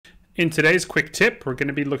In today's quick tip, we're going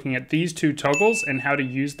to be looking at these two toggles and how to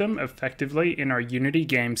use them effectively in our Unity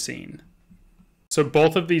game scene. So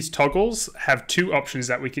both of these toggles have two options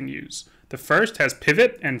that we can use. The first has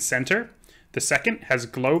pivot and center. The second has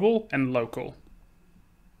global and local.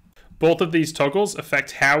 Both of these toggles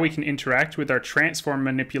affect how we can interact with our transform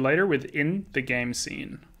manipulator within the game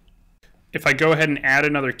scene. If I go ahead and add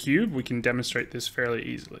another cube, we can demonstrate this fairly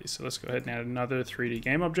easily. So let's go ahead and add another 3D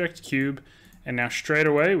game object, cube, and now straight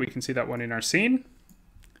away we can see that one in our scene.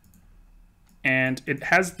 And it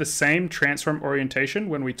has the same transform orientation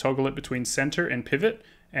when we toggle it between center and pivot,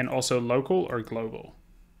 and also local or global.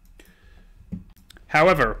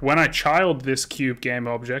 However, when I child this cube game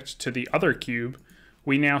object to the other cube,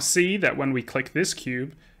 we now see that when we click this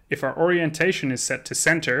cube, if our orientation is set to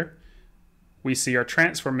center, we see our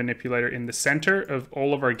transform manipulator in the center of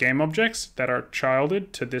all of our game objects that are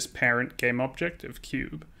childed to this parent game object of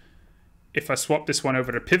cube. If I swap this one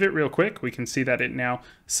over to pivot real quick, we can see that it now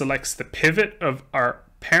selects the pivot of our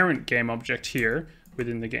parent game object here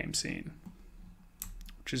within the game scene,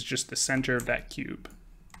 which is just the center of that cube.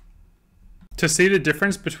 To see the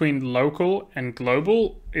difference between local and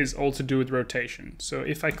global is all to do with rotation. So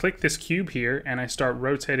if I click this cube here and I start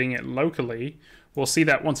rotating it locally, we'll see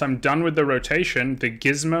that once I'm done with the rotation, the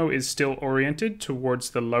gizmo is still oriented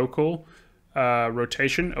towards the local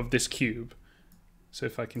rotation of this cube. So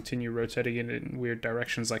if I continue rotating it in weird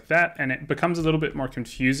directions like that, and it becomes a little bit more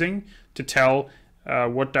confusing to tell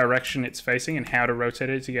what direction it's facing and how to rotate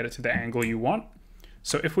it to get it to the angle you want.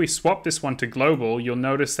 So if we swap this one to global, you'll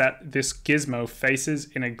notice that this gizmo faces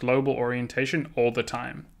in a global orientation all the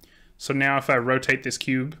time. So now if I rotate this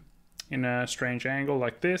cube in a strange angle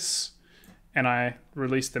like this, and I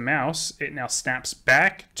release the mouse, it now snaps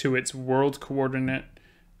back to its world coordinate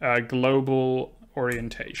global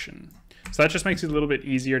orientation. So that just makes it a little bit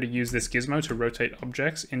easier to use this gizmo to rotate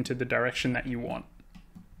objects into the direction that you want.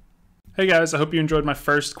 Hey guys, I hope you enjoyed my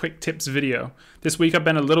first quick tips video. This week I've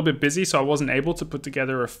been a little bit busy, so I wasn't able to put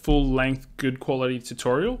together a full-length, good quality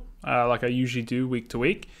tutorial like I usually do week to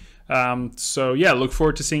week. So yeah, look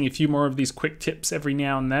forward to seeing a few more of these quick tips every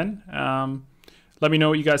now and then. Let me know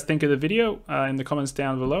what you guys think of the video in the comments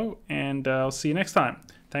down below, and I'll see you next time.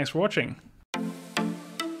 Thanks for watching.